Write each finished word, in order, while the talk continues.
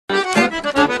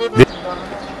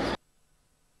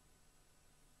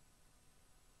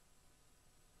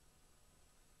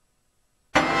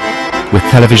With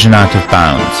television out of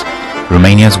bounds,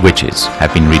 Romania's witches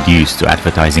have been reduced to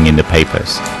advertising in the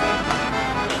papers.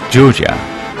 Georgia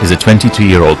is a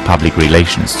 22-year-old public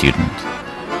relations student.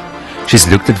 She's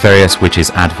looked at various witches'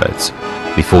 adverts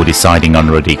before deciding on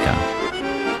Rodica.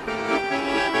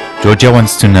 Georgia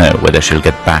wants to know whether she'll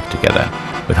get back together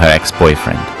with her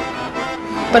ex-boyfriend.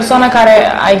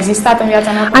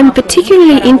 I'm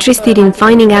particularly interested in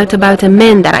finding out about a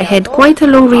man that I had quite a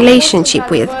long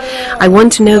relationship with. I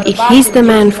want to know if he's the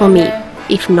man for me.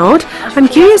 If not, I'm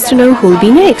curious to know who'll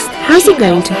be next, how's it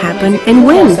going to happen, and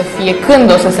when.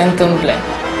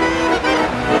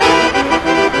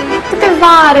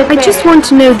 I just want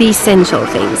to know the essential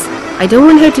things. I don't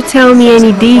want her to tell me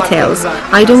any details.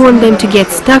 I don't want them to get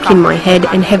stuck in my head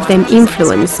and have them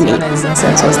influence me.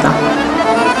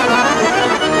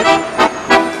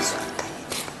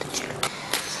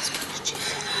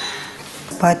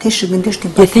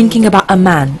 You're thinking about a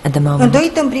man at the moment.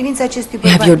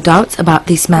 You have your doubts about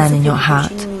this man in your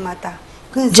heart.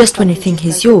 Just when you think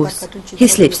he's yours, he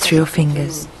slips through your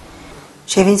fingers.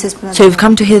 So you've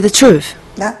come to hear the truth?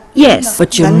 Yes.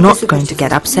 But you're not going to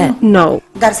get upset? No.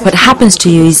 What happens to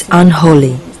you is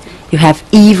unholy. You have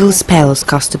evil spells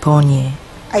cast upon you.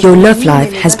 Your love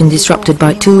life has been disrupted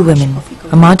by two women,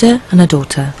 a mother and a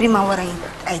daughter.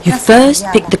 You first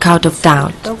pick the card of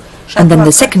doubt, and then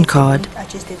the second card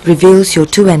reveals your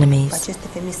two enemies.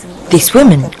 These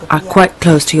women are quite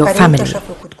close to your family.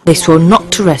 They swore not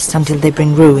to rest until they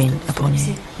bring ruin upon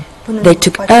you. They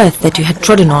took earth that you had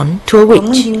trodden on to a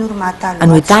witch,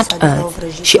 and with that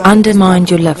earth she undermined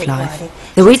your love life.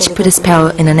 The witch put a spell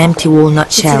in an empty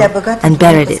walnut shell and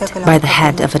buried it by the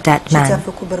head of a dead man.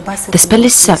 The spell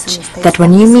is such that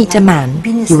when you meet a man,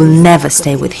 you will never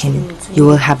stay with him. You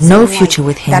will have no future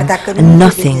with him, and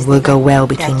nothing will go well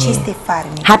between you.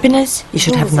 Happiness, you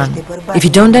should have none. If you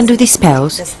don't undo these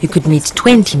spells, you could meet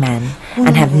 20 men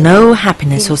and have no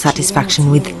happiness or satisfaction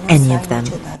with any of them.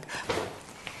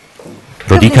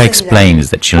 Rodica explains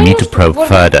that she'll need to probe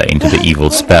further into the evil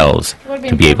spells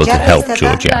to be able to help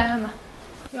Georgia.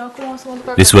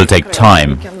 This will take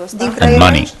time and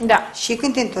money.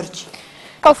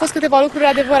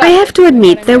 I have to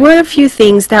admit, there were a few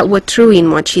things that were true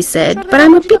in what she said, but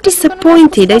I'm a bit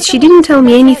disappointed that she didn't tell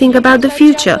me anything about the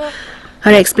future.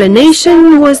 Her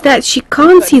explanation was that she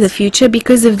can't see the future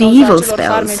because of the evil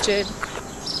spells.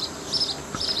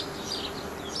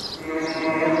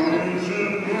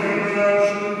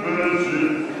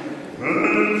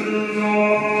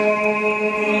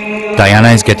 Diana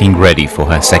is getting ready for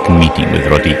her second meeting with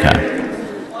Rodica.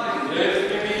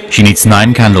 She needs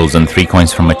 9 candles and 3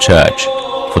 coins from a church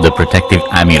for the protective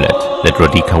amulet that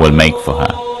Rodica will make for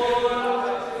her.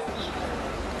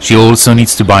 She also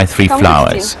needs to buy 3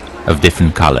 flowers of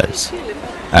different colors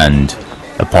and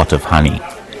a pot of honey.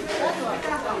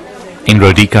 In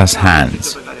Rodica's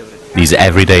hands, these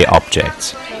everyday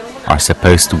objects are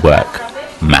supposed to work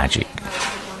magic.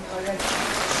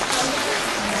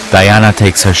 Diana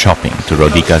takes her shopping to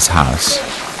Rodica's house.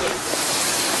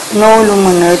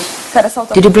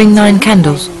 Did you bring 9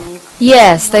 candles?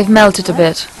 Yes, they've melted a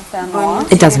bit.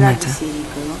 It doesn't matter.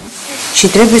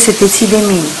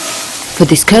 For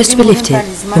this curse to be lifted,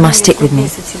 you must stick with me.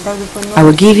 I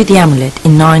will give you the amulet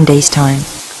in 9 days' time.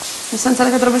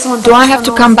 Do I have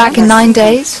to come back in 9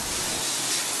 days?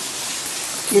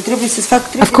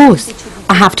 Of course.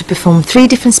 I have to perform 3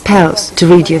 different spells to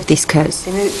rid you of this curse.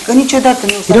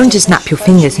 You don't just snap your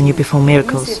fingers and you perform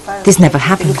miracles. This never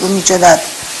happens.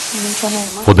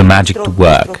 For the magic to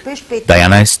work,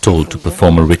 Diana is told to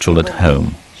perform a ritual at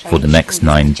home for the next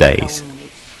 9 days.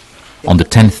 On the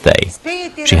 10th day,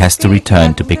 she has to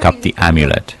return to pick up the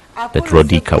amulet that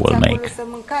Rodica will make.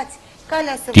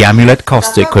 The amulet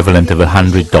costs the equivalent of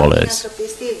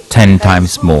 $100, 10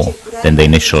 times more than the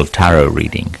initial tarot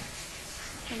reading.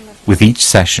 With each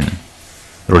session,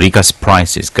 Rodica's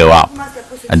prices go up,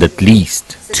 and at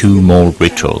least 2 more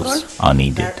rituals are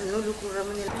needed.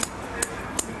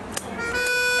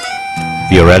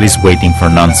 Viorel is waiting for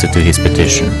an answer to his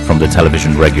petition from the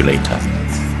television regulator.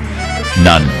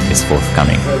 None is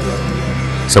forthcoming.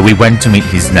 So we went to meet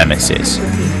his nemesis.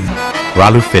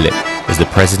 Ralu Filip is the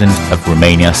president of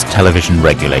Romania's television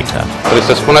regulator.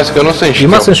 You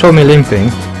mustn't show me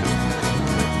limping.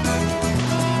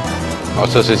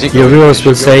 Your viewers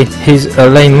will say he's a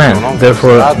lame man,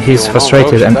 therefore he's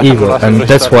frustrated and evil, and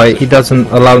that's why he doesn't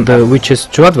allow the witches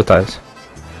to advertise.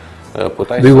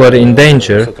 We were in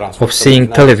danger of seeing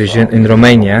television in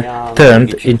Romania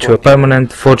turned into a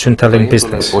permanent fortune-telling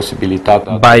business.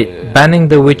 By banning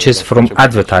the witches from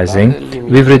advertising,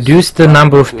 we've reduced the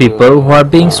number of people who are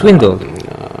being swindled.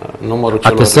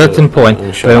 At a certain point,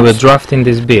 when we were drafting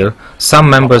this bill, some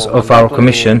members of our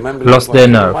commission lost their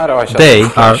nerve. They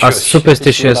are as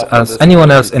superstitious as anyone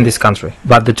else in this country.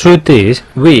 But the truth is,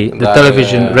 we, the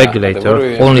television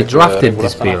regulator, only drafted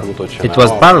this bill. It was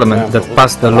Parliament that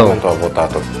passed the law.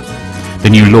 The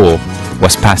new law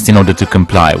was passed in order to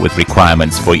comply with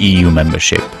requirements for EU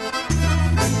membership.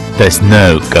 There's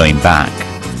no going back.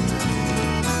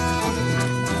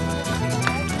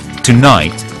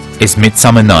 Tonight is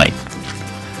Midsummer Night.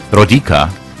 Rodica,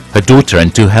 her daughter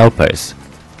and two helpers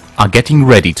are getting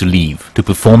ready to leave to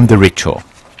perform the ritual.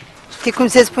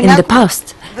 In the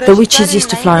past, the witches used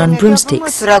to fly on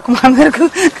broomsticks.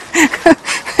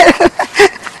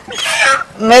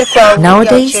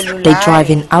 Nowadays, they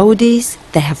drive in Audis,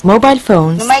 they have mobile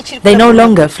phones, they no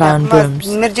longer fly on brooms.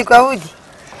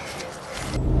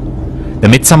 The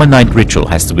Midsummer Night ritual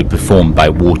has to be performed by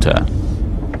water.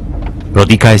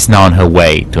 Rodica is now on her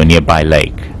way to a nearby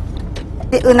lake.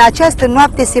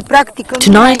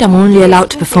 Tonight I'm only allowed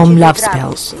to perform love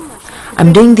spells.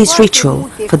 I'm doing this ritual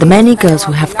for the many girls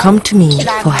who have come to me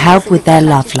for help with their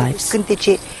love lives.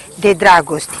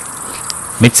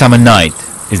 Midsummer Night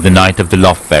is the night of the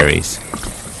love berries.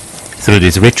 Through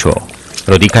this ritual,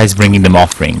 Rodica is bringing them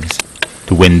offerings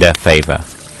to win their favor.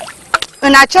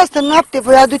 Tonight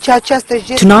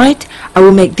I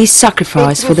will make this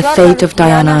sacrifice for the fate of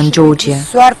Diana and Georgia.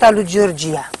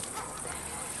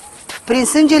 May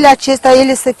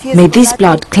this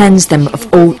blood cleanse them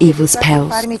of all evil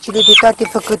spells.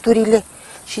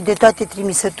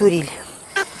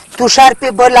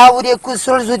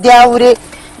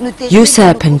 You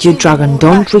serpent, you dragon,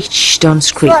 don't reach, don't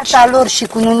screech.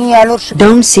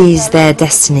 Don't seize their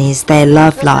destinies, their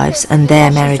love lives and their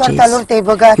marriages.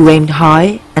 You aimed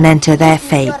high and enter their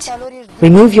fate.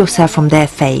 Remove yourself from their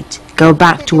fate. Go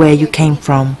back to where you came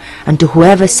from and to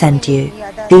whoever sent you.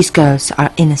 These girls are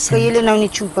innocent.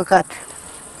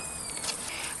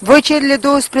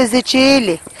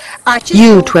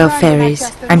 You 12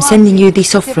 fairies, I'm sending you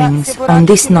these offerings on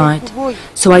this night,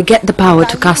 so I get the power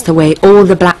to cast away all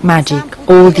the black magic,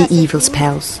 all the evil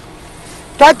spells.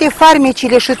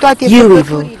 You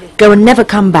evil, go and never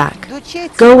come back.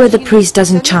 Go where the priest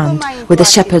doesn't chant, where the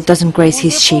shepherd doesn't graze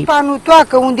his sheep.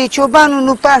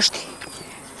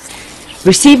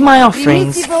 Receive my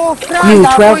offerings, you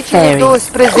 12 fairies.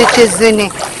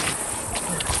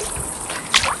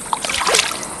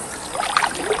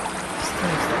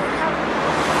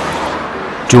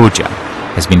 Georgia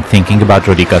has been thinking about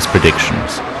Rodica's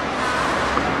predictions.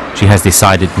 She has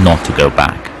decided not to go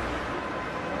back.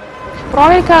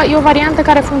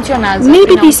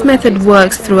 Maybe this method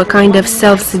works through a kind of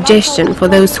self-suggestion for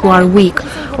those who are weak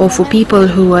or for people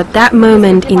who at that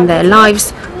moment in their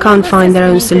lives can't find their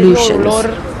own solutions.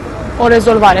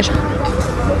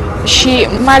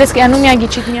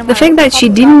 The fact that she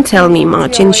didn't tell me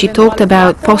much and she talked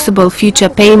about possible future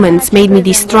payments made me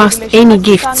distrust any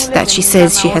gifts that she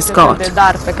says she has got.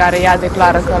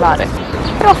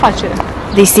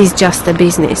 This is just a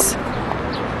business.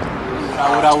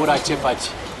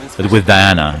 But with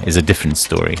Diana is a different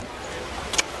story.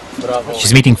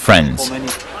 She's meeting friends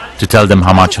to tell them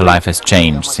how much her life has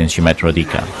changed since she met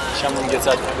Rodica.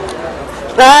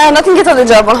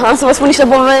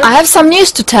 I have some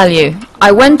news to tell you.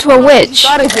 I went to a witch.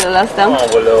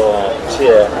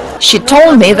 She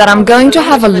told me that I'm going to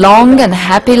have a long and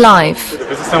happy life.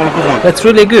 That's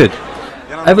really good.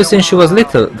 Ever since she was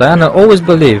little, Diana always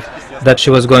believed that she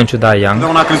was going to die young.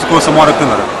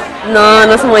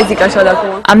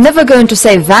 I'm never going to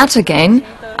say that again.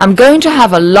 I'm going to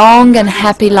have a long and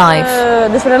happy life.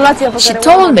 She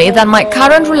told me that my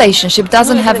current relationship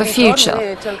doesn't have a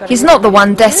future. He's not the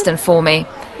one destined for me.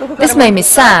 This made me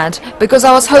sad, because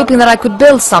I was hoping that I could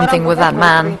build something with that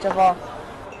man.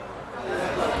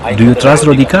 Do you trust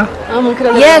Rodica?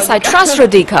 Yes, I trust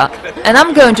Rodica, and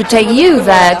I'm going to take you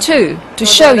there too, to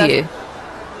show you.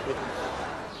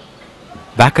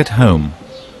 Back at home,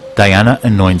 Diana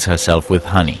anoints herself with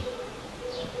honey.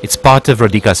 It's part of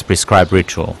Rodica's prescribed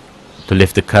ritual to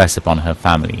lift the curse upon her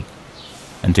family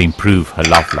and to improve her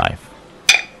love life.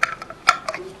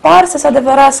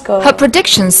 Her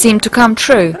predictions seem to come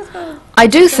true. I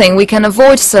do think we can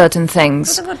avoid certain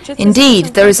things.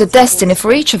 Indeed, there is a destiny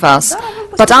for each of us,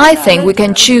 but I think we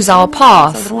can choose our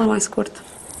path.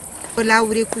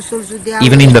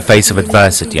 Even in the face of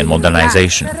adversity and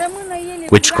modernization,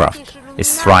 witchcraft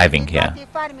is thriving here.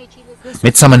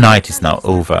 Midsummer Night is now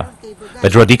over,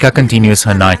 but Rodica continues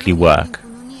her nightly work,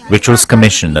 rituals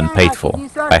commissioned and paid for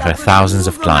by her thousands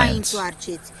of clients.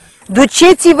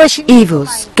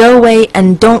 Evils, go away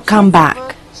and don't come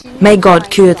back. May God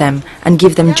cure them and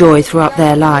give them joy throughout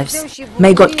their lives.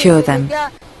 May God cure them.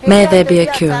 May there be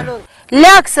a cure.